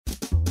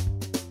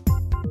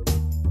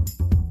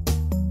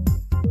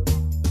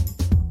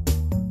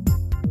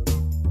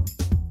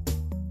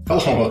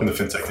Hello and welcome to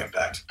FinTech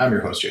Impact. I'm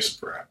your host, Jason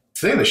Pereira.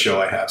 Today on the show,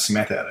 I have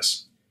Samantha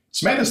Ettus.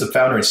 Samantha is the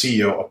founder and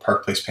CEO of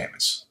Park Place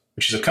Payments,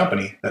 which is a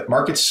company that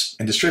markets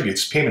and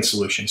distributes payment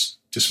solutions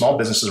to small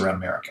businesses around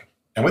America.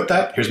 And with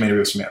that, here's my interview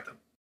with Samantha.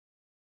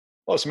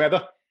 Hello,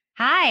 Samantha.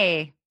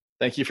 Hi.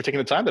 Thank you for taking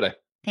the time today.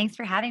 Thanks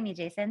for having me,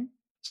 Jason.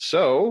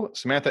 So,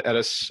 Samantha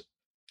Ettus,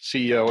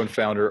 CEO and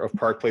founder of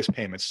Park Place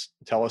Payments.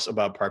 Tell us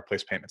about Park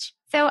Place Payments.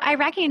 So I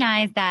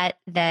recognize that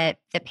the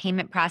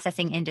payment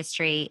processing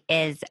industry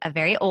is a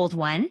very old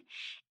one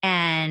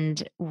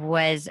and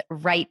was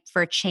ripe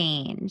for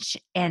change.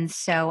 And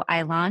so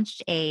I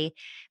launched a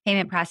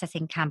payment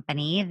processing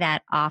company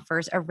that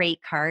offers a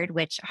rate card,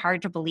 which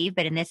hard to believe,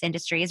 but in this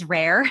industry is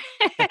rare.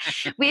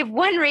 We have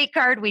one rate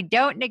card. We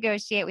don't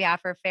negotiate. We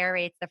offer fair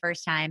rates the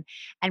first time,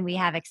 and we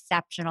have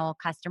exceptional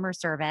customer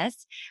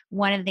service.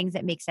 One of the things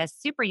that makes us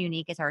super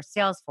unique is our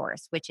sales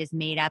force, which is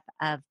made up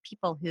of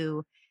people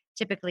who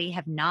typically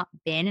have not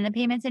been in the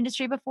payments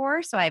industry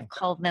before. So I've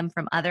called them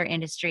from other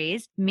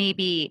industries.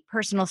 Maybe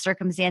personal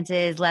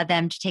circumstances led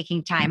them to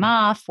taking time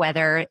off,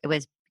 whether it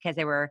was because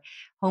they were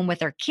home with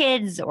their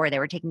kids or they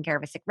were taking care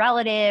of a sick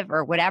relative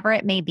or whatever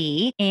it may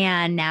be.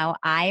 And now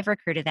I've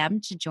recruited them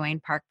to join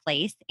Park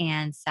Place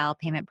and sell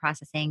payment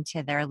processing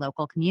to their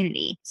local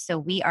community. So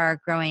we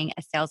are growing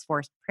a sales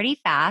force pretty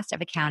fast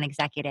of account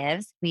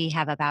executives. We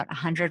have about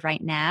 100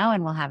 right now,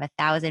 and we'll have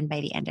 1,000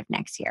 by the end of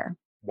next year.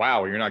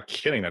 Wow, you're not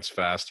kidding. That's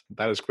fast.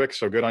 That is quick.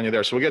 So good on you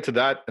there. So we'll get to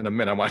that in a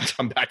minute. I want to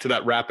come back to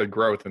that rapid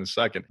growth in a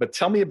second. But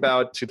tell me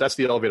about, so that's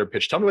the elevator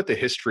pitch. Tell me about the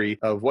history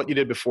of what you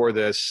did before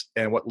this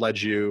and what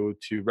led you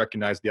to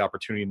recognize the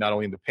opportunity, not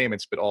only in the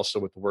payments, but also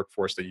with the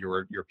workforce that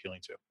you're appealing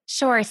to.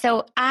 Sure.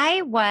 So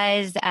I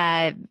was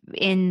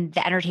in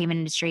the entertainment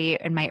industry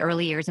in my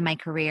early years of my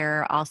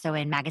career, also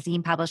in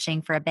magazine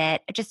publishing for a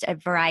bit, just a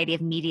variety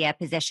of media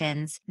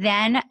positions.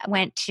 Then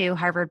went to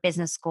Harvard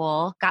Business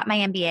School, got my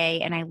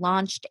MBA, and I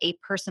launched a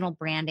personal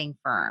branding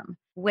firm,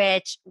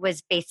 which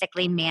was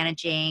basically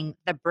managing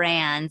the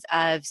brands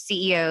of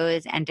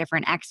CEOs and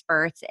different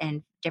experts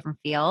in different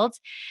fields.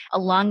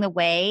 Along the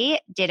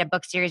way, did a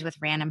book series with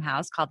Random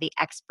House called The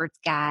Experts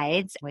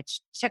Guides,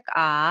 which took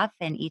off.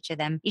 And each of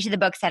the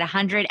books had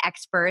 100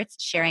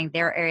 experts sharing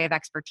their area of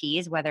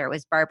expertise, whether it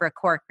was Barbara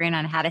Corcoran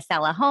on how to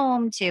sell a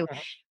home to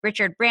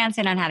Richard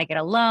Branson on how to get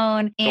a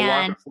loan. So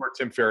long before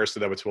Tim Ferriss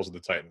did that with Tools of the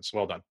Titans.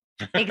 Well done.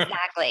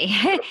 Exactly.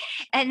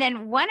 And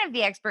then one of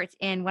the experts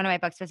in one of my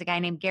books was a guy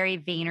named Gary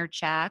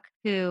Vaynerchuk,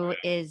 who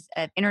is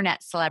an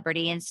internet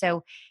celebrity. And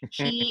so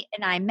he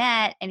and I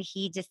met, and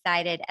he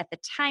decided at the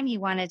time he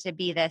wanted to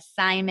be the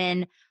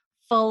Simon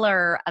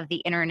Fuller of the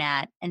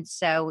internet. And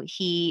so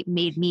he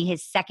made me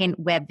his second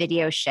web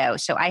video show.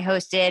 So I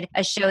hosted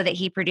a show that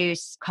he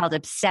produced called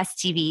Obsessed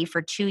TV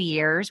for 2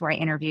 years, where I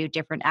interviewed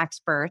different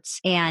experts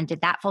and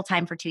did that full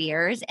time for 2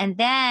 years. And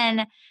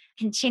then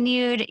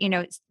continued,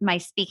 my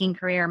speaking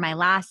career,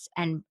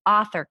 and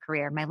author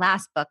career. My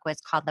last book was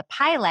called The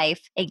Pie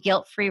Life, a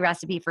guilt-free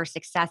recipe for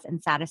success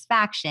and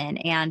satisfaction.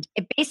 And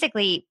it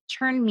basically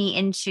turned me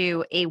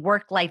into a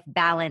work-life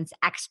balance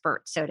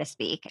expert, so to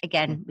speak.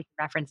 Again, we can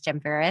reference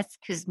Tim Ferriss,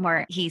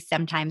 he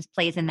sometimes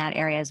plays in that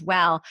area as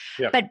well.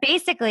 Yep. But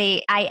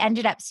basically, I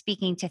ended up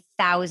speaking to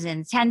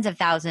tens of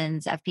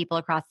thousands of people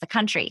across the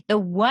country. The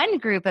one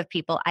group of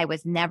people I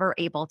was never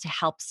able to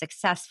help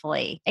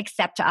successfully,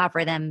 except to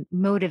offer them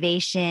motivation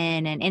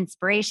and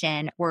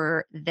inspiration,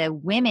 were the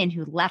women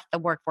who left the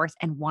workforce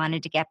and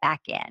wanted to get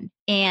back in.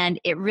 And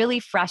it really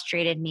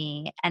frustrated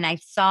me. And I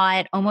saw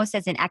it almost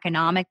as an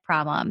economic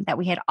problem that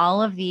we had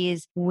all of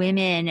these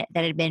women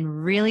that had been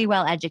really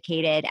well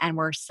educated and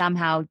were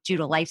somehow, due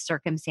to life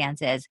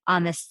circumstances,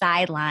 on the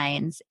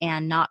sidelines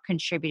and not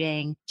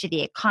contributing to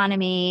the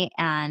economy.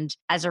 And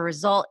as a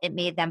result, it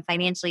made them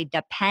financially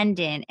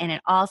dependent. And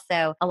it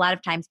also a lot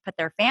of times put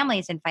their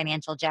families in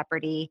financial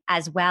jeopardy,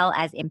 as well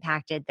as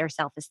impacted their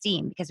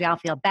self-esteem, because we all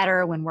feel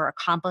better when we're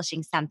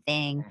accomplishing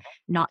something,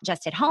 not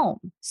just at home.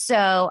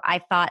 So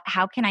I thought,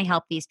 how can I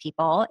help these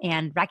people?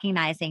 And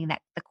recognizing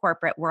that the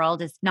corporate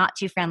world is not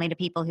too friendly to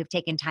people who've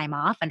taken time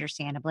off,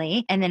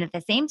 understandably. And then at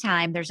the same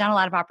time, there's not a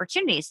lot of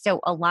opportunities.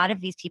 So a lot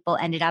of these people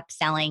ended up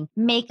selling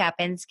makeup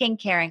and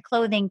skincare and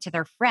clothing to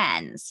their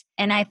friends.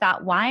 And I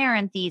thought, why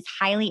aren't these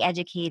highly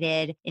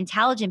educated,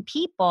 intelligent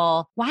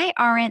people, why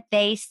aren't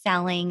they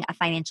selling a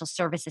financial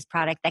services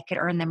product that could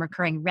earn them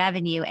recurring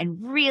revenue and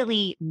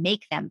really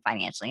make them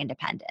financially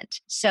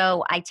independent?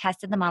 So I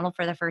tested the model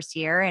for the first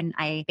year, and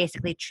I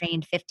basically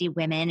trained 50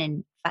 women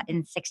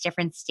in 6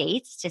 different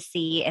states to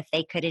see if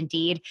they could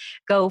indeed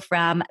go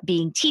from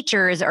being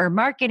teachers or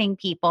marketing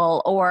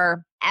people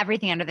or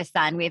everything under the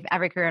sun. We have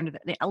every career under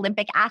the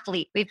Olympic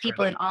athlete. We have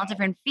people in all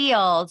different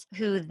fields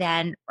who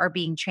then are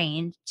being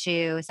trained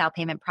to sell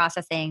payment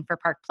processing for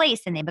Park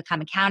Place, and they become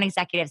account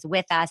executives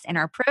with us. And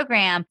our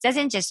program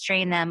doesn't just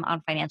train them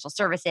on financial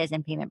services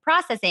and payment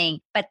processing,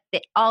 but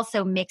it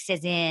also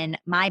mixes in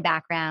my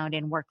background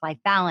in work-life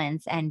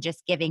balance and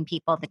just giving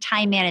people the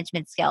time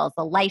management skills,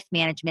 the life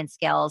management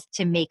skills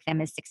to make them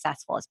as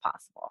successful as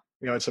possible.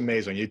 It's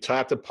amazing. You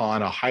tapped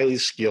upon a highly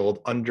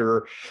skilled,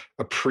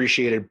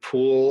 underappreciated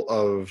pool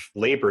of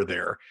labor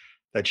there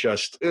that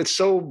just, it's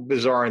so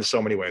bizarre in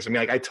so many ways. I mean,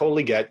 like, I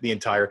totally get the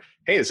entire,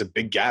 hey, there's a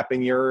big gap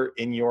in your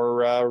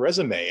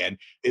resume, and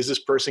is this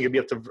person going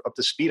to be up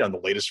to speed on the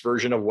latest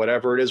version of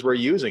whatever it is we're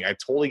using? I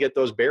totally get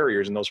those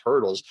barriers and those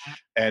hurdles,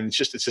 and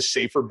it's a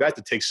safer bet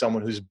to take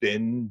someone who's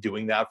been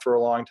doing that for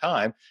a long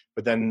time.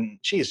 But then,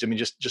 geez, I mean,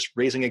 just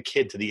raising a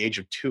kid to the age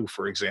of 2,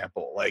 for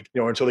example, like,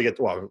 until they get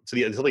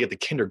until they get to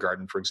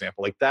kindergarten, for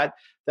example, like that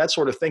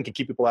sort of thing can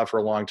keep people out for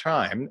a long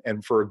time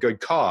and for a good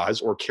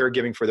cause, or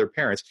caregiving for their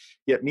parents.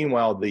 Yet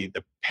meanwhile, the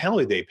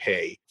penalty they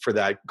pay for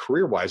that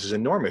career-wise is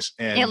enormous.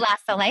 And it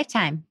lasts a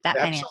lifetime. That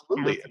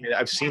absolutely. I mean,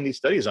 I've seen these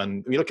studies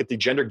when you look at the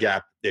gender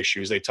gap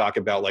issues, they talk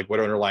about like what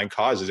underlying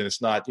causes, and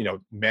it's not,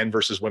 men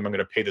versus women, I'm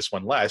going to pay this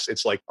one less.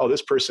 It's like, oh,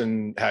 this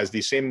person has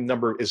the same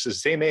number, is the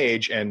same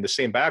age and the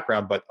same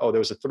background, but there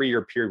was a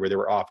 3-year period where they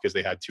were off because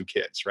they had 2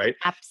 kids, right?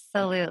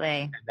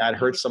 Absolutely. And that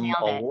hurts them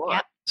a lot.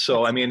 Yep.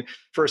 So, I mean,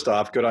 first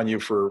off, good on you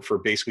for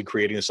basically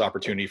creating this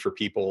opportunity for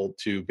people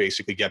to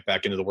basically get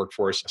back into the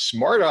workforce.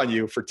 Smart on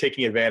you for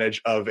taking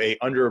advantage of a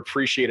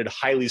underappreciated,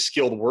 highly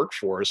skilled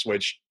workforce,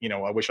 which,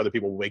 I wish other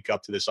people would wake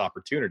up to this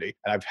opportunity.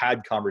 And I've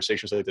had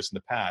conversations like this in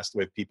the past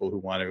with people who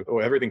want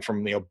to, everything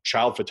from,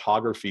 child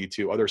photography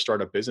to other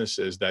startup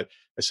businesses that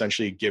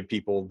essentially give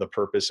people the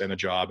purpose and a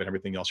job and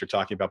everything else you're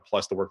talking about,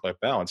 plus the work-life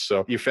balance.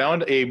 So you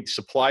found a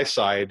supply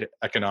side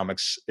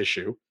economics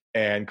issue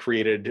and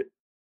created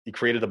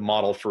a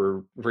model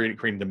for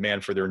creating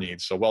demand for their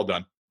needs. So well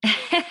done.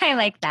 I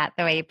like that,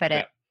 the way you put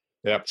it.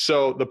 Yeah.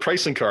 So the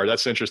pricing card,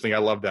 that's interesting. I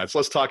love that. So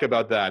let's talk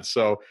about that.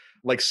 So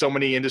like so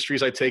many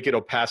industries, I take it,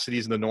 opacity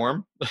is the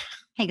norm.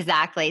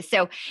 Exactly.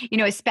 So,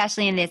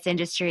 especially in this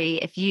industry,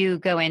 if you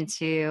go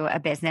into a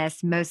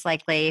business, most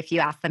likely if you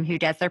ask them who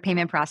does their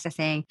payment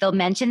processing, they'll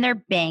mention their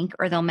bank,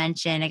 or they'll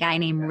mention a guy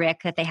named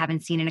Rick that they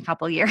haven't seen in a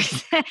couple of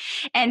years.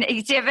 And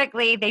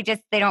typically they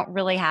don't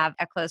really have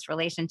a close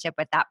relationship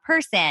with that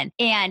person.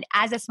 And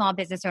as a small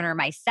business owner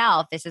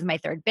myself, this is my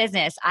 3rd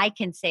business, I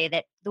can say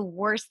that the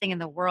worst thing in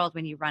the world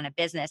when you run a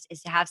business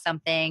is to have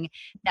something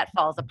that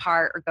falls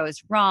apart or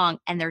goes wrong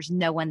and there's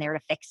no one there to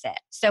fix it.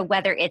 So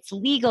whether it's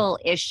legal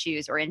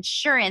issues or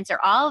insurance or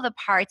all of the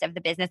parts of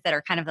the business that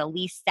are kind of the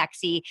least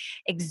sexy,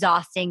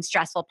 exhausting,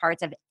 stressful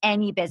parts of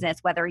any business,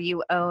 whether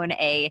you own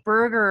a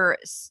burger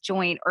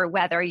joint or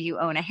whether you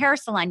own a hair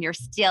salon, you're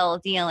still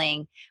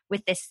dealing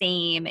with the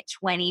same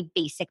 20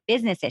 basic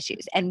business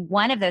issues. And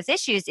one of those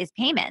issues is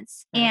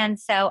payments. And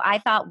so I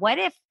thought, what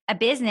if a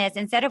business,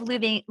 instead of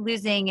losing,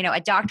 a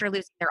doctor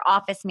losing their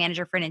office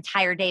manager for an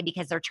entire day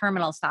because their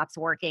terminal stops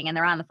working and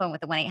they're on the phone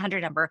with the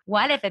 1-800 number,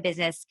 what if a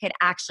business could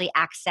actually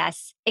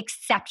access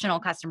exceptional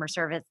customer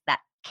service that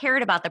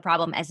cared about the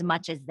problem as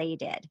much as they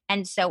did?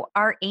 And so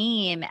our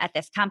aim at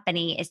this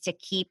company is to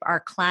keep our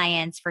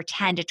clients for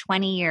 10 to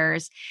 20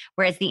 years,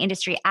 whereas the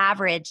industry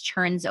average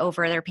turns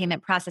over their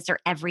payment processor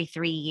every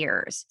 3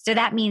 years. So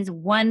that means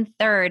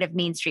 1/3 of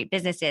Main Street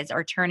businesses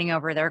are turning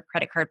over their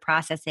credit card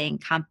processing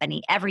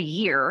company every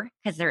year,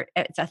 because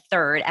it's a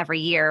third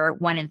every year,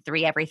 1 in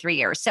 3 every 3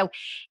 years. So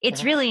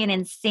it's really an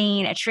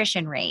insane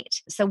attrition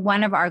rate. So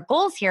one of our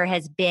goals here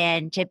has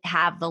been to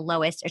have the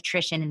lowest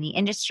attrition in the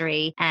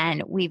industry.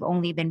 And we've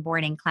only been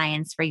boarding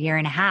clients for a year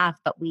and a half,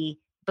 but we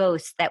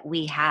boast that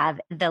we have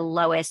the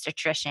lowest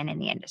attrition in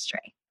the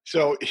industry.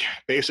 So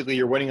basically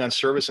you're winning on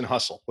service and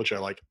hustle, which I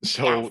like.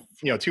 So,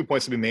 2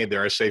 points to be made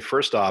there. I say,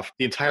 first off,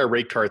 the entire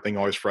rate card thing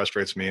always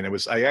frustrates me.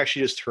 And I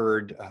actually just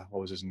heard,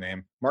 what was his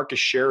name? Marcus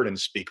Sheridan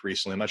speak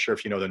recently. I'm not sure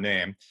if you know the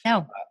name.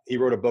 No. He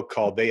wrote a book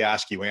called They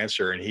Ask You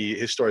Answer. And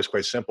his story is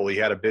quite simple. He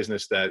has a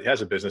business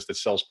that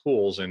sells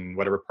pools in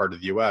whatever part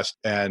of the US.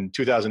 And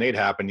 2008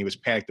 happened. He was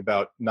panicked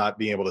about not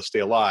being able to stay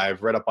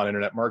alive, read up on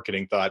internet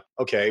marketing, thought,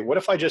 okay, what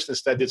if I just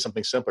instead did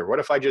something simpler? What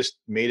if I just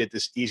made it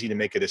this easy to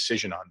make a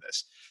decision on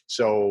this?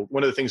 So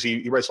one of the things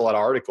he writes a lot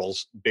of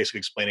articles basically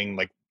explaining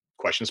like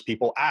questions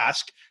people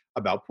ask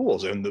about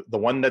pools. And the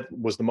one that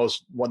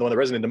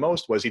resonated the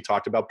most was he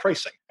talked about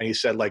pricing. And he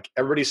said, like,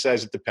 everybody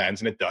says it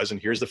depends, and it does.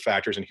 And here's the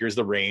factors, and here's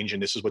the range,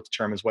 and this is what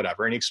determines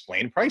whatever. And he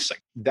explained pricing.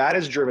 That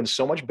has driven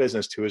so much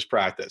business to his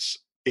practice.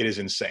 It is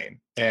insane.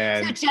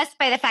 And so just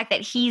by the fact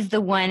that he's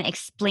the one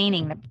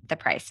explaining the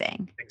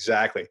pricing.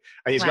 Exactly.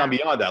 And he's gone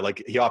beyond that.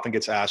 Like, he often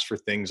gets asked for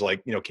things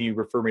like, can you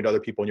refer me to other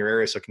people in your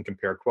area so I can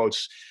compare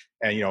quotes?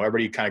 And,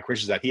 everybody kind of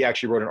cringes that. He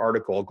actually wrote an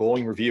article, a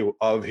glowing review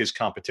of his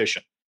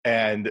competition.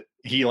 And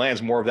he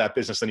lands more of that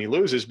business than he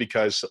loses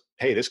because,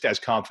 hey, this guy's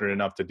confident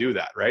enough to do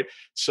that, right?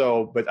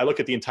 So, but I look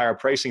at the entire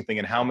pricing thing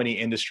and how many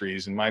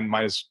industries, and mine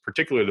is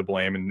particularly to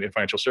blame in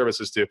financial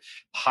services, to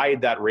hide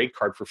that rate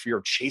card for fear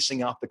of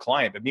chasing off the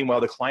client. But meanwhile,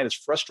 the client is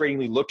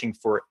frustratingly looking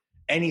for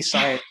any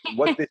sign of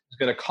what this is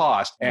going to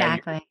cost. And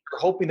exactly. You're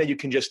hoping that you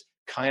can just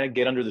kind of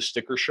get under the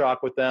sticker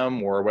shock with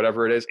them or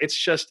whatever it is. It's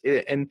just,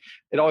 and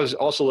it always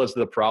also leads to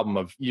the problem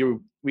of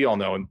we all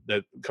know that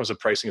it comes to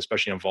pricing,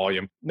 especially on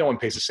volume, no one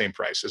pays the same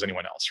price as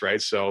anyone else,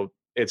 right? So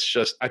it's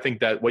just, I think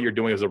that what you're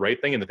doing is the right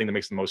thing and the thing that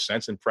makes the most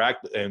sense and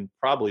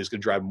probably is going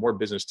to drive more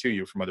business to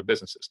you from other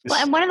businesses.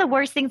 Well, and one of the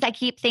worst things I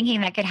keep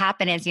thinking that could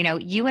happen is,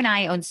 you and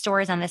I own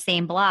stores on the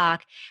same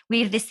block.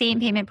 We have the same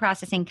payment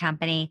processing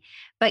company,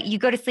 but you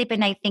go to sleep at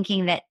night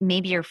thinking that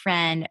maybe your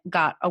friend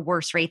got a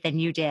worse rate than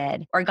you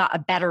did or got a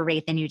better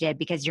rate than you did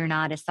because you're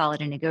not as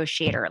solid a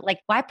negotiator.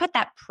 Like, why put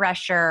that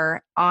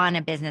pressure on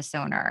a business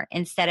owner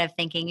instead of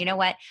thinking, you know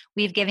what,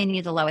 we've given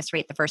you the lowest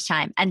rate the first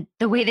time. And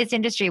the way this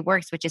industry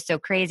works, which is so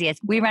crazy, is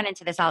we run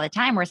into this all the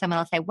time where someone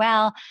will say,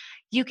 well,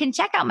 you can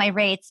check out my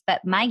rates,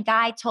 but my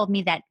guy told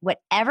me that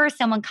whatever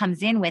someone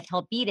comes in with,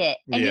 he'll beat it.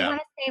 And you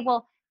want to say,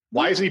 well,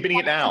 why isn't he beating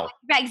it now?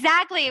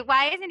 Exactly.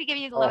 Why isn't he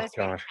giving you the lowest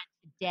rate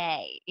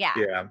today? Yeah.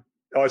 Yeah.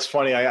 Oh, it's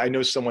funny. I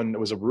know someone that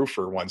was a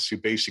roofer once who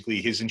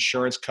basically his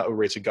insurance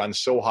rates had gotten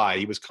so high,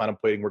 he was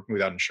contemplating working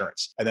without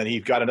insurance. And then he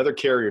got another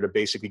carrier to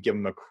basically give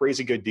him a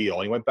crazy good deal.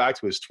 And he went back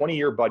to his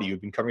 20-year buddy who'd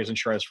been covering his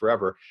insurance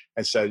forever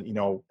and said, you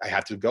know, I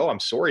have to go.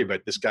 I'm sorry,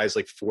 but this guy's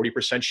like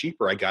 40%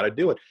 cheaper. I got to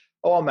do it.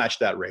 Oh, I'll match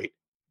that rate.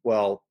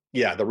 Well,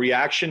 yeah, the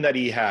reaction that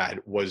he had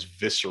was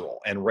visceral,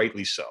 and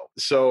rightly so.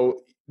 So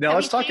now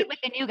let's talk with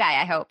the new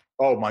guy, I hope.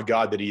 Oh my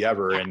God, did he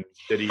ever? And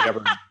did he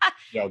ever?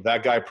 You know,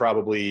 that guy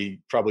probably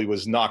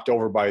was knocked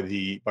over by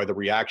the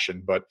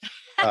reaction, but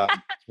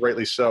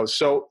rightly so.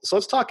 So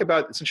let's talk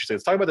about, it's interesting.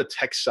 Let's talk about the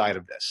tech side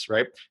of this,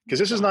 right? Because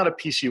this is not a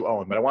piece you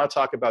own, but I want to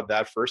talk about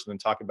that first, and then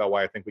talk about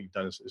why I think what you've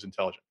done is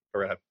intelligent.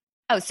 Go ahead.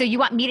 Oh, so you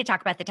want me to talk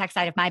about the tech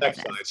side of my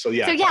business?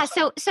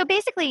 So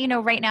basically, you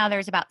know, right now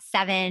there's about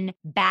 7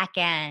 back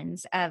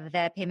ends of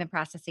the payment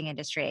processing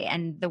industry,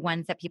 and the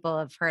ones that people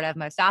have heard of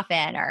most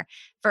often are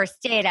First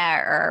Data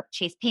or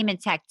Chase Payment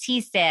Tech,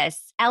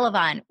 TSYS,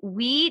 Elavon.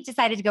 We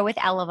decided to go with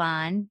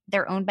Elavon.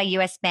 They're owned by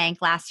US Bank.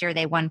 Last year,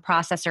 they won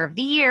Processor of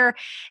the Year.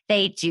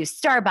 They do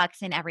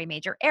Starbucks in every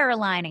major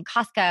airline and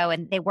Costco,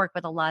 and they work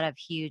with a lot of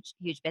huge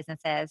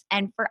businesses.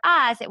 And for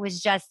us, it was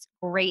just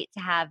great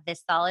to have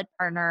this solid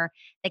partner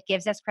that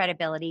gives us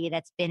credibility,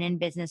 that's been in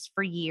business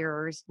for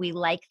years. We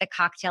like the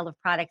cocktail of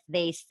products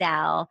they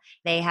sell.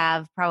 They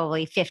have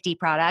probably 50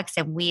 products,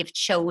 and we've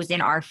chosen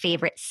our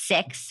favorite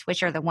 6,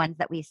 which are the ones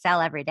that we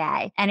sell every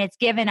day. And it's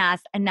given us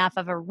enough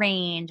of a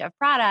range of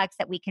products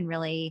that we can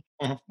really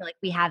feel like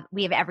we have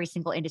every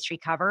single industry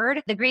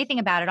covered. The great thing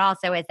about it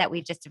also is that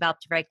we've just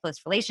developed a very close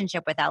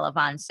relationship with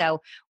Elavon.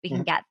 So we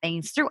can get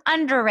things through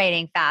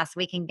underwriting fast.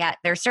 We can get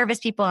their service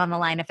people on the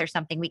line if there's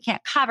something we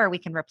can't cover. We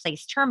can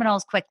replace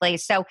terminals quickly.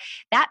 So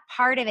that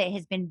part of it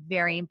has been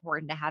very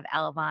important to have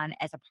Elavon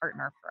as a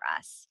partner for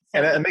us.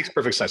 And it makes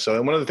perfect sense. So,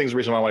 and one of the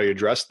reason why I wanted to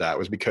address that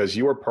was because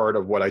you are part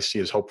of what I see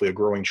as hopefully a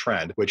growing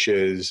trend, which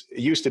is it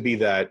used to be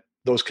that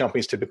those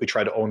companies typically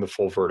try to own the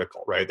full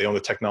vertical, right? They own the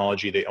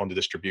technology, they own the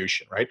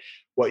distribution, right?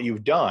 What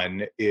you've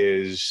done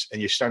is,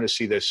 and you're starting to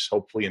see this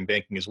hopefully in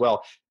banking as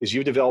well, is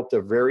you've developed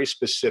a very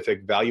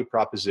specific value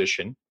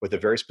proposition with a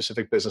very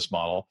specific business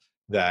model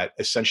that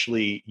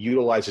essentially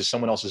utilizes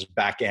someone else's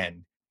back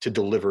end to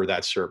deliver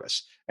that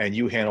service. And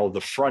you handle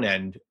the front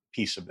end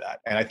piece of that.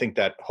 And I think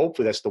that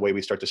hopefully that's the way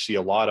we start to see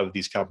a lot of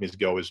these companies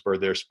go, is where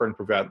they're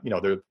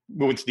they're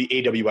moving to the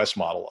AWS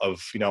model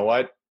of, you know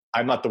what,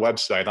 I'm not the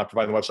website, I'm not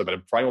providing the website, but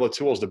I'm providing all the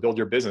tools to build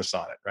your business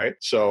on it, right?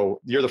 So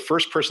you're the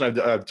first person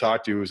I've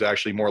talked to who's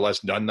actually more or less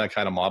done that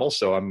kind of model.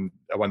 So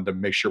I wanted to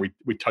make sure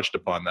we touched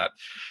upon that.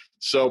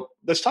 So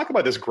let's talk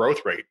about this growth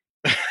rate.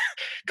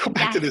 Go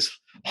back to this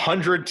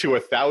 100 to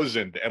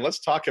 1,000, and let's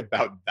talk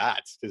about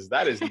that, because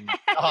that is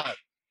not.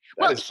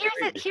 Well,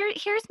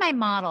 here's my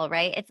model,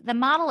 right? The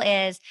model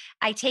is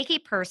I take a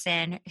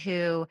person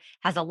who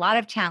has a lot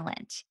of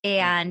talent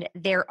and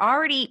they're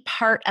already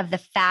part of the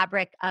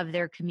fabric of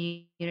their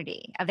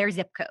community, of their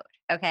zip code.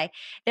 Okay.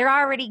 They're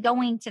already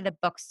going to the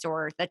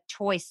bookstore, the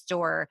toy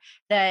store,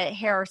 the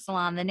hair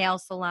salon, the nail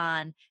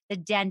salon, the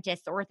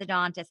dentist, the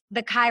orthodontist,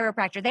 the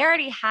chiropractor. They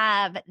already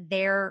have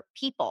their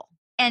people.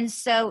 And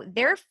so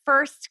their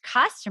first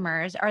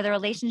customers are the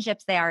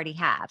relationships they already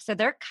have. So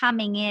they're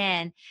coming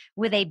in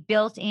with a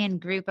built-in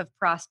group of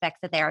prospects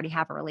that they already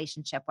have a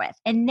relationship with.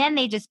 And then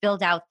they just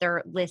build out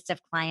their list of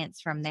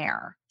clients from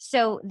there.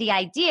 So the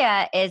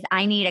idea is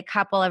I need a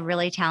couple of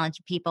really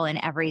talented people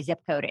in every zip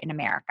code in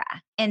America.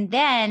 And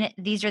then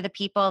these are the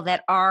people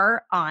that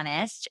are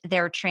honest,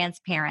 they're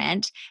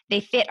transparent, they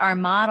fit our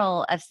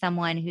model of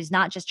someone who's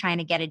not just trying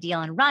to get a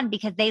deal and run,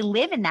 because they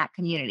live in that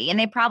community and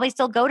they probably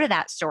still go to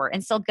that store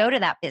and still go to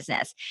that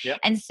business. Yep.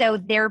 And so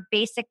they're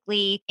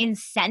basically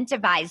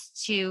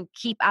incentivized to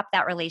keep up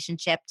that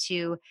relationship,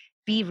 to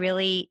be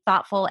really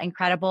thoughtful and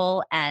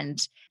credible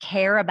and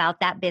care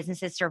about that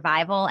business's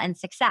survival and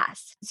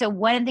success. So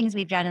one of the things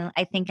we've done, and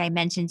I think I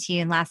mentioned to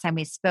you and last time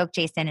we spoke,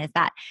 Jason, is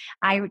that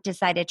I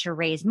decided to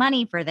raise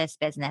money for this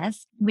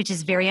business, which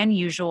is very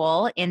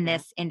unusual in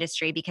this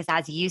industry because,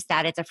 as you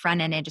said, it's a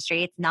front-end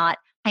industry. It's not,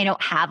 I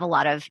don't have a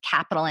lot of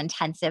capital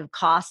intensive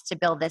costs to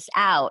build this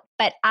out,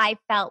 but I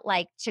felt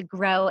like to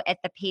grow at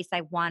the pace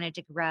I wanted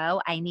to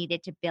grow, I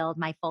needed to build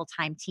my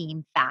full-time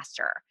team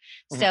faster.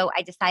 Mm-hmm. So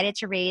I decided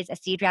to raise a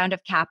seed round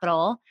of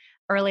capital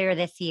earlier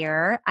this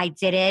year. I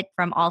did it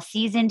from all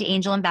seasoned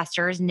angel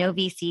investors, no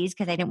VCs,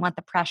 because I didn't want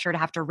the pressure to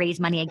have to raise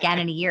money again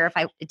in a year if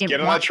I didn't get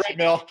on that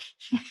treadmill.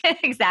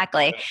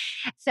 Exactly.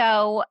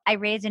 So I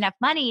raised enough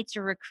money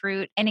to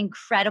recruit an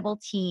incredible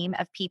team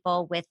of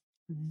people with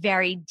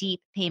very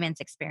deep payments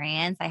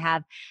experience. I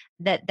have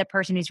the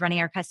person who's running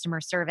our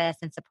customer service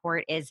and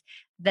support is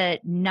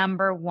the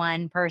number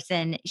one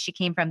person. She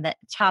came from the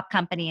top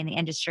company in the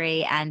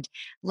industry and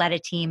led a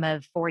team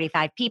of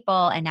 45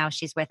 people. And now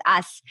she's with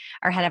us,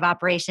 our head of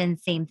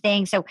operations, same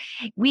thing. So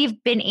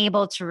we've been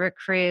able to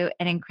recruit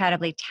an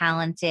incredibly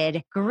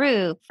talented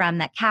group from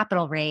that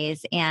capital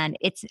raise, and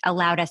it's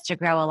allowed us to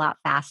grow a lot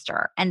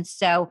faster. And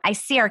so I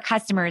see our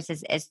customers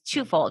as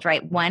twofold,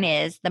 right? One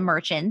is the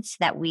merchants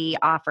that we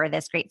offer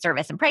this great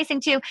service and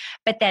pricing to,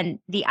 but then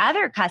the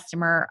other customer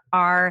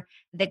are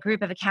the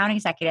group of account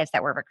executives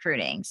that we're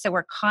recruiting. So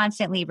we're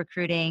constantly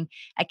recruiting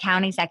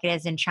account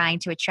executives and trying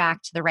to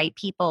attract the right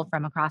people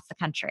from across the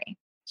country.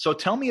 So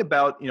tell me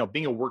about,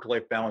 being a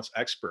work-life balance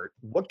expert.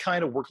 What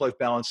kind of work-life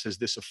balance has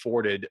this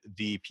afforded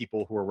the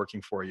people who are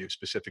working for you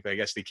specifically? I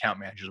guess the account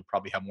managers will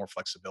probably have more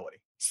flexibility.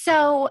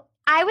 So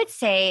I would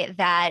say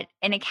that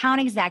an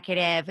account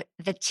executive,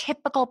 the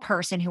typical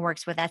person who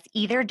works with us,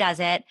 either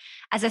does it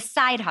as a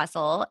side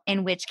hustle,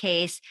 in which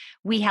case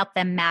we help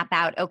them map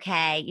out,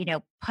 okay,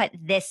 put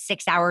this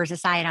 6 hours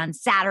aside on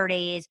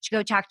Saturdays to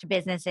go talk to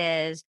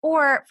businesses.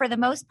 Or for the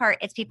most part,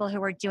 it's people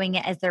who are doing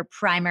it as their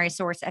primary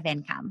source of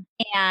income.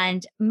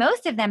 And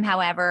most of them,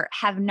 however,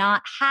 have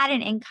not had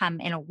an income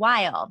in a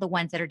while, the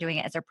ones that are doing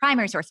it as their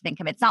primary source of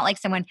income. It's not like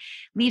someone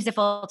leaves a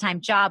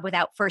full-time job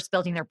without first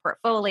building their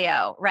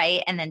portfolio,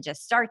 right? And then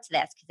just starts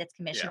this because it's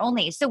commission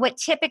only. So what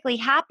typically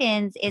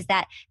happens is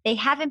that they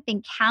haven't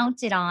been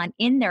counted on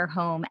in their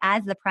home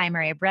as the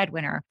primary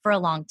breadwinner for a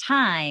long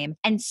time.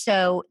 And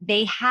so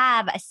they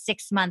have a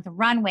 6-month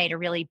runway to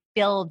really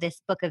build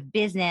this book of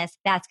business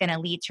that's going to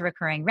lead to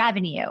recurring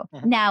revenue.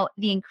 Mm-hmm. Now,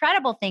 the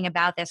incredible thing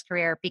about this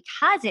career,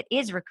 because it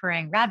is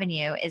recurring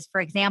revenue, is,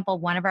 for example,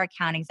 one of our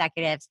account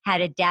executives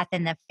had a death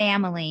in the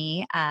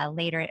family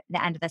later at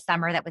the end of the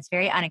summer that was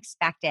very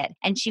unexpected.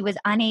 And she was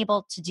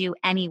unable to do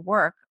any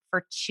work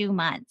for 2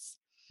 months.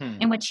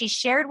 And what she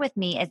shared with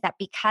me is that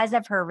because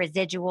of her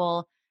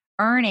residual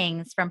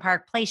earnings from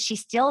Park Place, she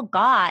still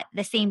got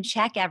the same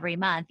check every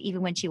month,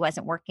 even when she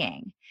wasn't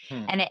working.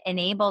 And it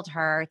enabled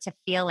her to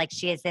feel like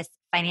she has this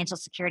financial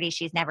security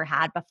she's never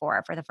had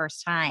before for the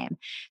first time.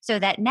 So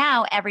that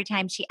now every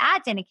time she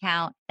adds an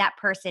account, that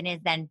person is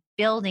then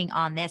building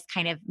on this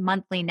kind of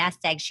monthly nest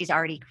egg she's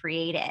already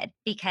created,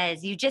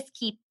 because you just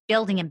keep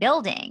building and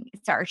building.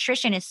 So our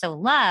attrition is so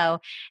low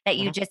that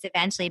you just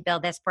eventually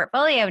build this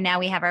portfolio. Now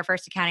we have our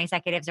first account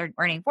executives are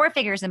earning 4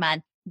 figures a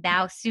month.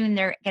 Now soon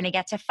they're going to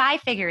get to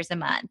 5 figures a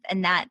month,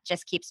 and that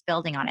just keeps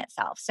building on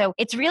itself. So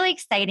it's really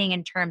exciting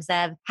in terms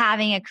of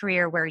having a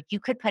career where you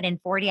could put in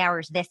 40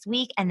 hours this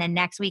week and then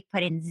next week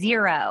put in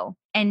 0,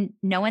 and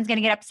no one's going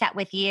to get upset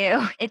with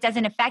you. It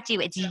doesn't affect you.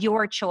 It's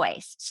your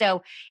choice.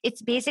 So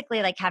it's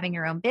basically like having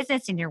your own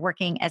business and you're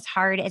working as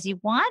hard as you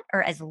want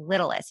or as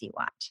little as you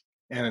want.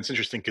 And it's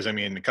interesting because,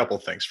 a couple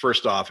of things.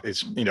 First off,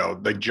 it's,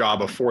 the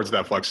job affords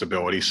that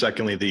flexibility.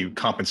 Secondly, the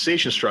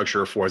compensation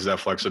structure affords that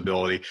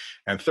flexibility.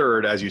 And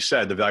third, as you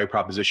said, the value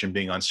proposition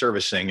being on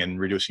servicing and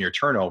reducing your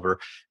turnover,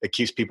 it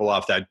keeps people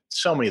off that.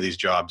 So many of these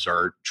jobs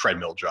are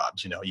treadmill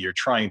jobs. You're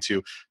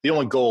the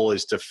only goal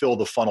is to fill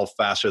the funnel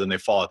faster than they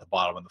fall at the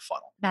bottom of the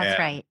funnel. That's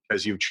right.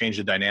 Because you've changed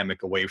the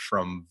dynamic away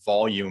from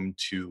volume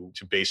to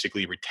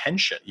basically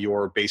retention.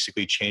 You're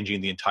basically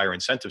changing the entire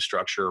incentive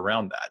structure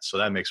around that. So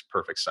that makes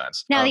perfect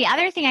sense. Now, the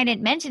other thing I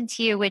didn't mention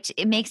to you, which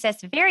it makes us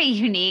very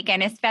unique,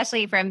 and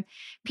especially from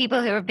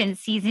people who have been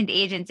seasoned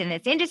agents in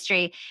this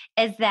industry,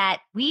 is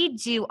that we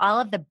do all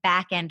of the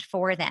back end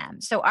for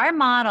them. So our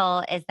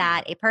model is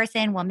that a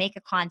person will make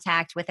a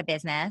contact with a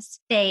business.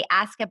 They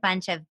ask a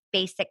bunch of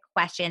basic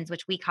questions,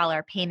 which we call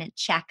our payment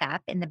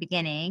checkup in the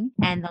beginning.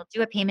 And they'll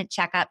do a payment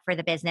checkup for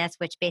the business,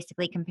 which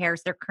basically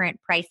compares their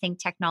current pricing,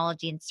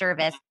 technology, and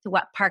service to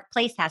what Park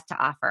Place has to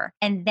offer.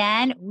 And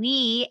then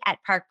we at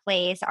Park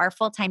Place, our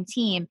full-time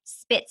team,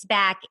 spits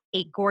back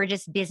a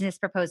gorgeous business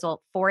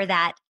proposal for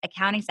that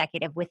account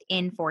executive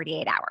within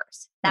 48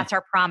 hours. That's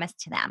our promise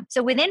to them.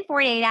 So within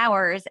 48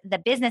 hours, the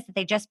business that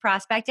they just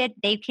prospected,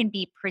 they can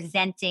be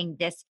presenting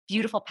this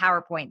beautiful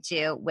PowerPoint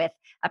to with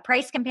a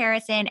price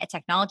comparison, a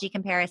technology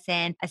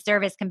comparison, a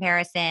service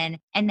comparison,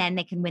 and then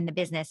they can win the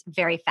business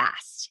very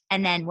fast.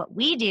 And then what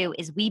we do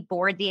is we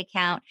board the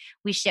account,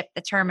 we ship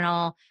the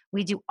terminal,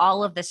 we do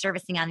all of the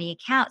servicing on the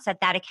account so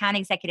that account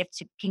executive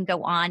can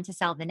go on to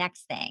sell the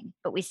next thing.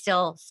 But we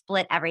still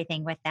split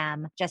everything with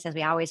them just as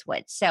we always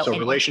would. So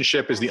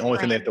relationship is the only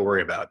thing they have to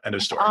worry about. End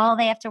of story. All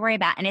they have to worry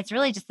about. And it's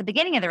really just the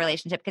beginning of the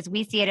relationship, because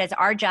we see it as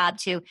our job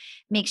to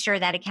make sure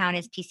that account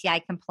is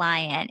PCI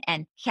compliant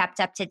and kept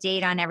up to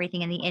date on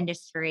everything in the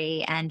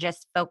industry and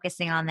just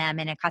focusing on them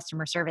in a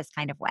customer service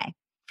kind of way.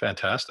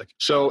 Fantastic.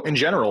 So in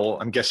general,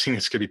 I'm guessing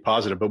this could be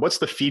positive, but what's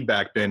the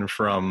feedback been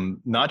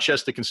from not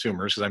just the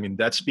consumers? Because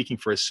that's speaking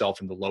for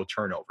itself in the low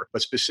turnover,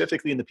 but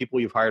specifically in the people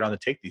you've hired on to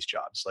take these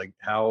jobs. Like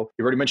you've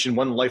already mentioned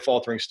one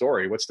life-altering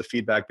story. What's the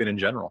feedback been in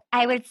general?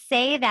 I would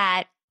say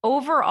that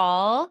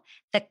overall,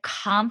 the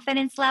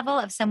confidence level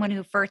of someone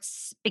who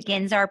first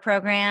begins our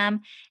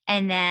program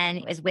and then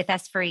is with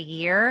us for a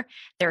year,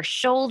 their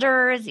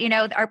shoulders,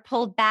 are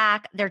pulled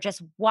back. They're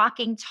just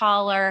walking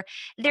taller.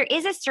 There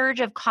is a surge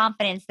of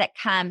confidence that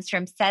comes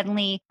from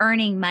suddenly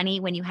earning money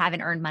when you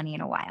haven't earned money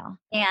in a while.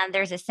 And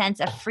there's a sense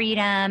of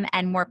freedom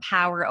and more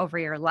power over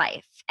your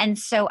life. And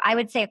so I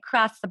would say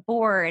across the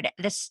board,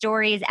 the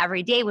stories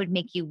every day would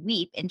make you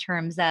weep in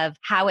terms of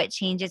how it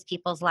changes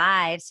people's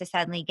lives to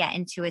suddenly get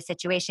into a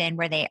situation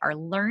where they are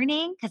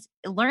learning, because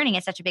learning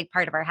is such a big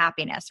part of our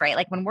happiness, right?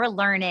 Like when we're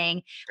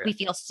learning, we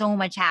feel so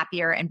much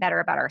happier and better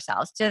about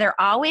ourselves. So they're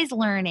always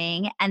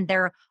learning, and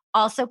they're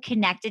also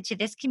connected to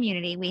this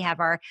community. We have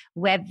our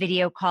web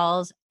video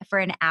calls for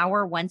an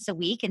hour once a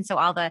week. And so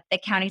all the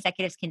account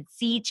executives can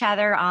see each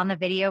other on the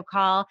video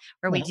call,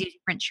 where we do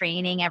different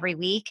training every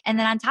week. And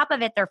then on top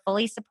of it, they're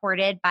fully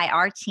supported by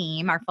our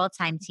team, our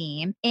full-time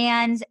team.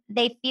 And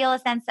they feel a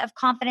sense of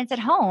confidence at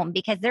home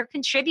because they're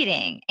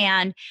contributing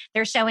and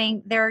they're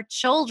showing their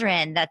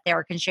children that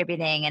they're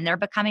contributing and they're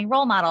becoming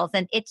role models.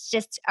 And it's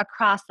just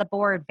across the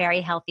board very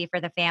healthy for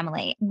the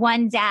family.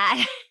 One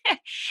dad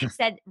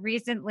said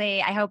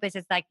recently, I hope this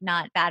is like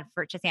not bad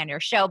to say on your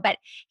show, but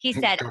he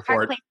said,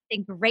 Park Place has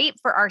been great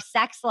for our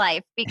sex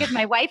life because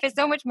my wife is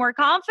so much more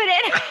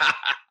confident.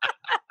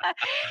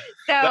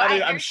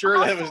 I'm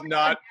sure that was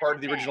not part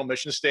of the original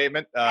mission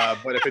statement,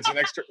 but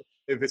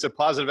if it's a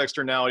positive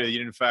externality that you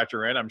didn't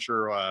factor in, I'm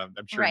sure.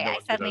 Right, I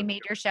suddenly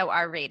made your show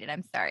R-rated.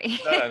 I'm sorry.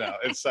 No.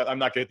 It's I'm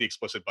not gonna hit the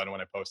explicit button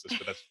when I post this,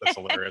 but that's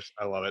hilarious.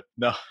 I love it.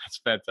 No, that's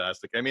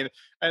fantastic. I mean,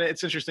 and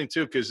it's interesting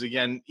too, because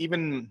again,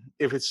 even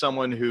if it's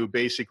someone who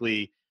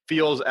basically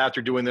feels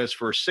after doing this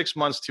for 6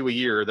 months to a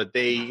year that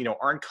they,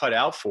 aren't cut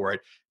out for it,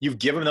 you've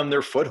given them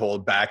their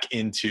foothold back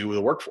into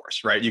the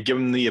workforce, right? You give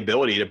them the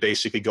ability to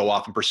basically go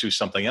off and pursue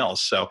something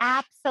else. So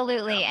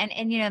absolutely.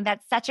 And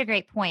that's such a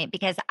great point,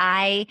 because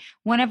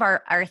one of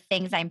our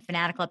things I'm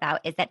fanatical about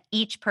is that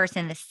each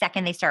person, the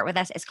second they start with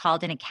us, is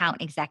called an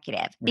account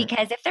executive.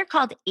 Because if they're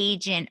called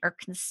agent or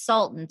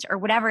consultant or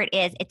whatever it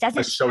is, it doesn't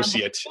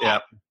associate. Yeah.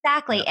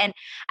 Exactly. Yeah. And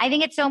I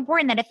think it's so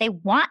important that if they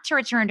want to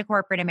return to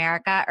corporate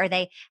America, or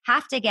they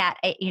have to get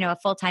a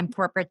full-time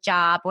corporate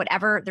job,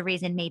 whatever the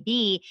reason may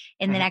be,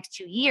 in the next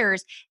 2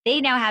 years,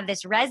 they now have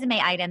this resume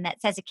item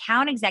that says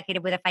account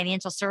executive with a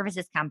financial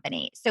services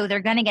company. So they're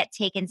going to get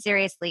taken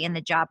seriously in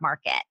the job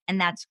market. And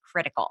that's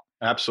critical.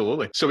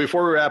 Absolutely. So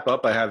before we wrap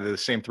up, I have the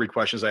same 3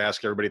 questions I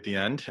ask everybody at the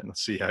end, and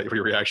let's see how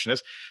your reaction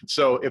is.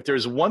 So if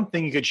there's one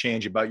thing you could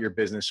change about your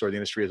business or the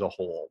industry as a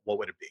whole, what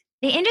would it be?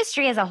 The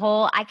industry as a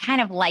whole, I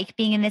kind of like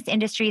being in this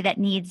industry that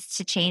needs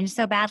to change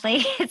so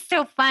badly. It's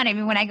so fun. I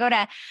mean, when I go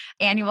to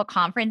annual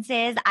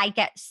conferences, I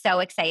get so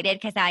excited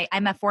because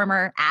I'm a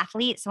former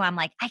athlete. So I'm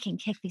like, I can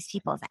kick these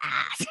people's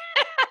ass.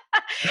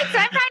 So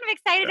I'm kind of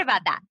excited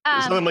about that.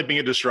 There's nothing like being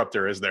a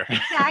disruptor, is there?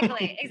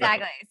 Exactly.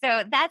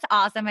 So that's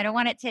awesome. I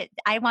want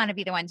to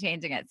be the one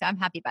changing it. So I'm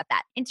happy about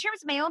that. In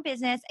terms of my own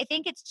business, I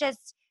think it's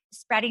just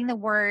spreading the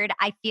word.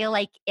 I feel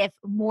like if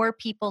more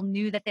people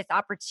knew that this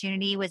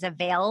opportunity was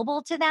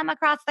available to them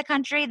across the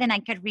country, then I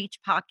could reach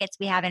pockets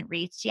we haven't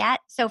reached yet.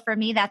 So for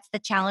me, that's the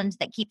challenge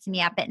that keeps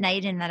me up at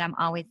night and that I'm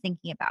always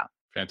thinking about.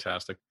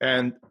 Fantastic.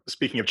 And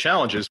speaking of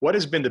challenges, what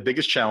has been the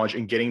biggest challenge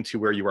in getting to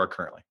where you are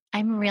currently?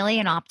 I'm really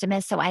an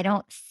optimist, so I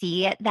don't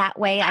see it that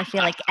way. I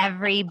feel like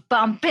every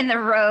bump in the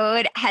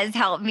road has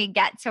helped me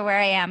get to where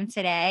I am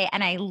today.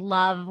 And I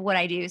love what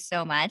I do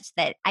so much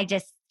that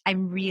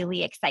I'm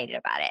really excited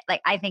about it. Like,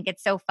 I think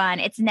it's so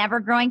fun. It's never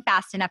growing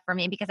fast enough for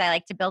me because I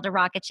like to build a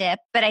rocket ship.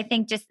 But I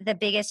think just the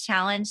biggest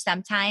challenge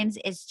sometimes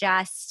is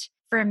just,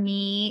 for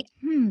me,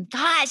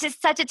 gosh,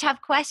 it's such a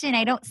tough question.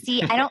 I don't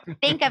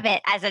think of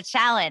it as a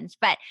challenge,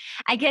 but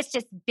I guess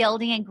just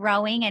building and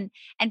growing and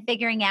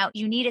figuring out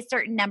you need a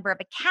certain number of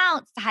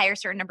accounts to hire a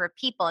certain number of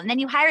people. And then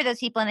you hire those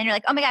people and then you're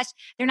like, oh my gosh,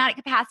 they're not at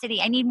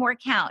capacity. I need more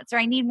accounts or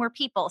I need more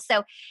people.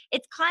 So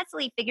it's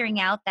constantly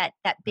figuring out that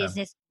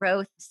business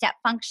growth step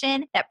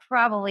function that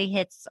probably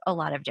hits a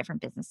lot of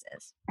different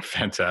businesses.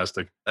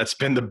 Fantastic. That's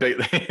been the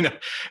big,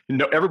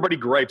 everybody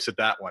gripes at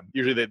that one.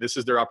 Usually this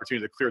is their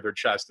opportunity to clear their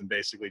chest and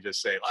basically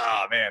just say,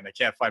 oh man, they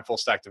can't find full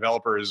stack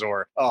developers,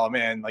 or, oh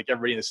man, like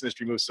everybody in this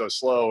industry moves so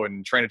slow,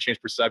 and trying to change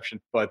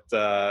perception. But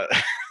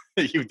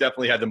you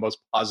definitely had the most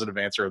positive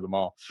answer of them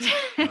all.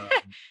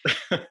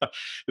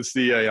 It's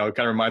the, it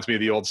kind of reminds me of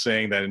the old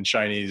saying that in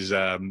Chinese,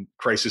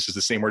 crisis is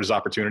the same word as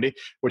opportunity,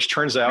 which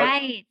turns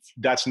out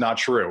that's not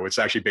true. It's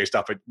actually based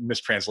off a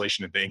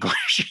mistranslation into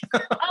English.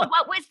 Oh,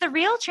 what was the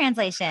real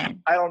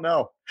translation? I don't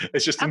know.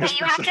 It's just okay.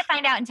 You have to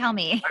find out and tell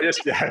me. Because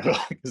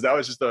that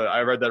was just I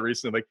read that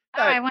recently. Like,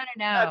 I want to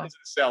know. That doesn't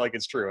sound like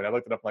it's true, and I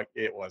looked it up. Like,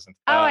 it wasn't.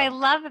 Oh, I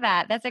love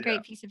that. That's a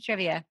great piece of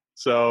trivia.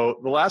 So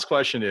the last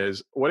question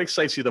is, what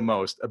excites you the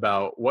most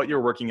about what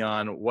you're working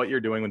on, what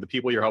you're doing with the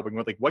people you're helping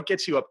with? Like, what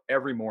gets you up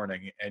every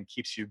morning and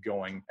keeps you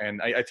going?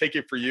 And I take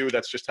it for you,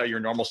 that's just how your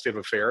normal state of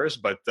affairs.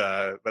 But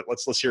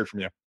let's hear it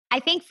from you. I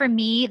think for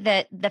me,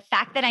 the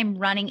fact that I'm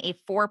running a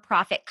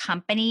for-profit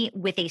company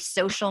with a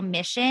social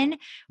mission,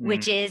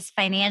 which is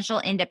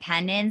financial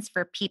independence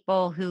for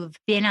people who've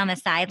been on the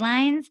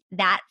sidelines,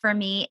 that for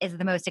me is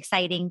the most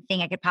exciting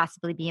thing I could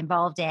possibly be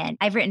involved in.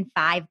 I've written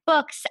 5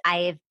 books.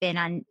 I've been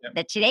on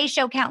the Today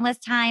Show countless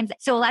times.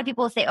 So a lot of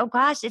people will say, oh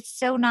gosh, it's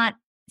so not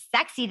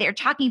sexy. They're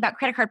talking about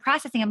credit card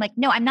processing. I'm like,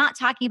 no, I'm not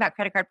talking about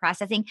credit card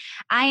processing.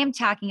 I am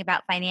talking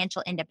about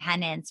financial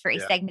independence for a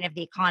segment of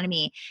the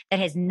economy that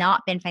has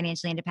not been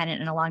financially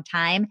independent in a long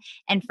time.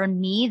 And for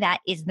me, that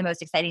is the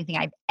most exciting thing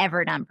I've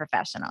ever done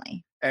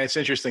professionally. And it's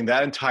interesting,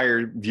 that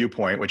entire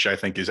viewpoint, which I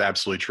think is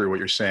absolutely true, what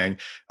you're saying,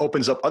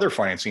 opens up other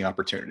financing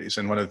opportunities.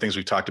 And one of the things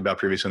we talked about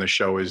previously on the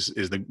show is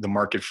the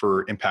market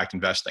for impact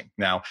investing.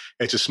 Now,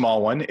 it's a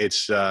small one.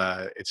 It's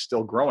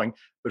still growing.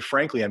 But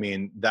frankly, I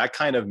mean, that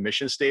kind of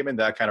mission statement,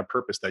 that kind of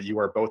purpose that you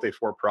are both a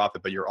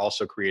for-profit, but you're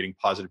also creating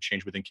positive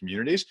change within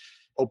communities,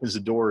 opens the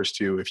doors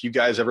to, if you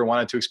guys ever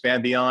wanted to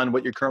expand beyond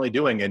what you're currently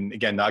doing, and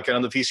again, not get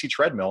on the VC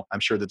treadmill, I'm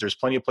sure that there's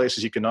plenty of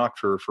places you can knock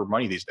for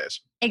money these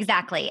days.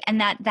 Exactly. And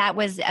that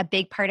was a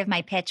big part of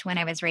my pitch when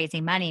I was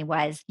raising money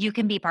was you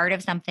can be part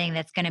of something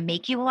that's going to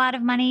make you a lot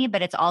of money,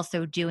 but it's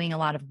also doing a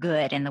lot of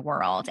good in the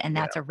world. And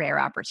that's a rare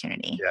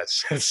opportunity.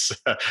 Yes.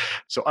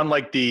 So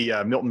unlike the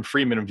Milton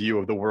Friedman view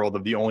of the world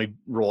of the only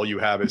role you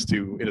have is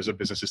a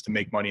business is to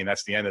make money and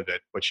that's the end of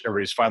it, which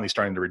everybody's finally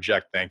starting to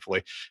reject,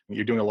 thankfully.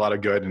 You're doing a lot of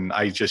good. And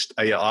I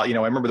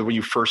remember that when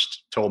you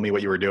first told me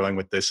what you were doing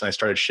with this, and I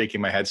started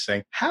shaking my head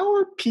saying, how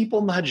are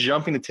people not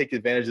jumping to take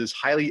advantage of this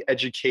highly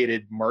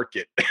educated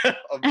market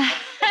of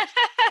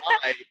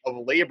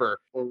labor?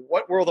 Well,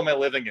 what world am I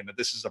living in that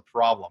this is a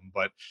problem?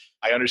 But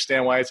I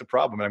understand why it's a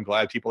problem. And I'm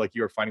glad people like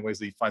you are finding ways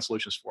to find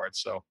solutions for it.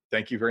 So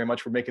thank you very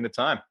much for making the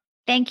time.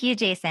 Thank you,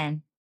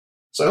 Jason.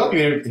 So I hope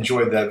you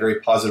enjoyed that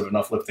very positive and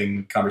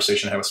uplifting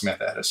conversation I had with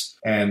Samantha Addis.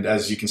 And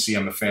as you can see,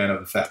 I'm a fan of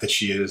the fact that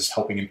she is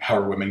helping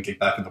empower women get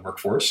back in the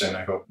workforce. And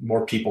I hope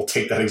more people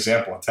take that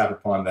example and tap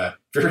upon that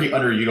very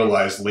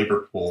underutilized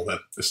labor pool that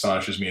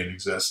astonishes me and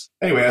exists.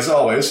 Anyway, as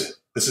always,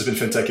 this has been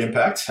FinTech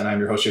Impact, and I'm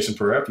your host, Jason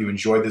Pereira. If you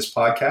enjoyed this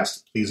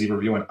podcast, please leave a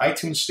review on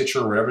iTunes,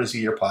 Stitcher, wherever you see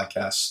your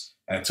podcasts.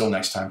 And until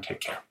next time, take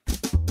care.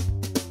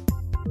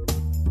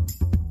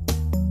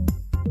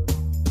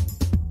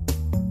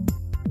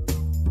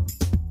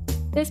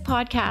 This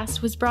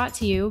podcast was brought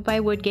to you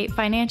by Woodgate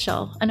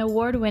Financial, an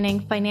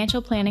award-winning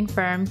financial planning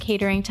firm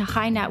catering to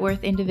high net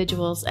worth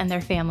individuals and their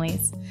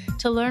families.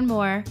 To learn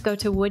more, go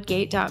to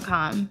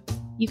woodgate.com.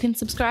 You can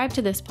subscribe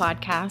to this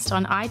podcast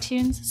on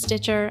iTunes,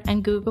 Stitcher,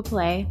 and Google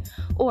Play,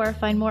 or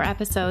find more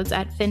episodes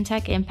at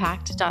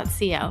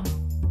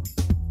fintechimpact.co.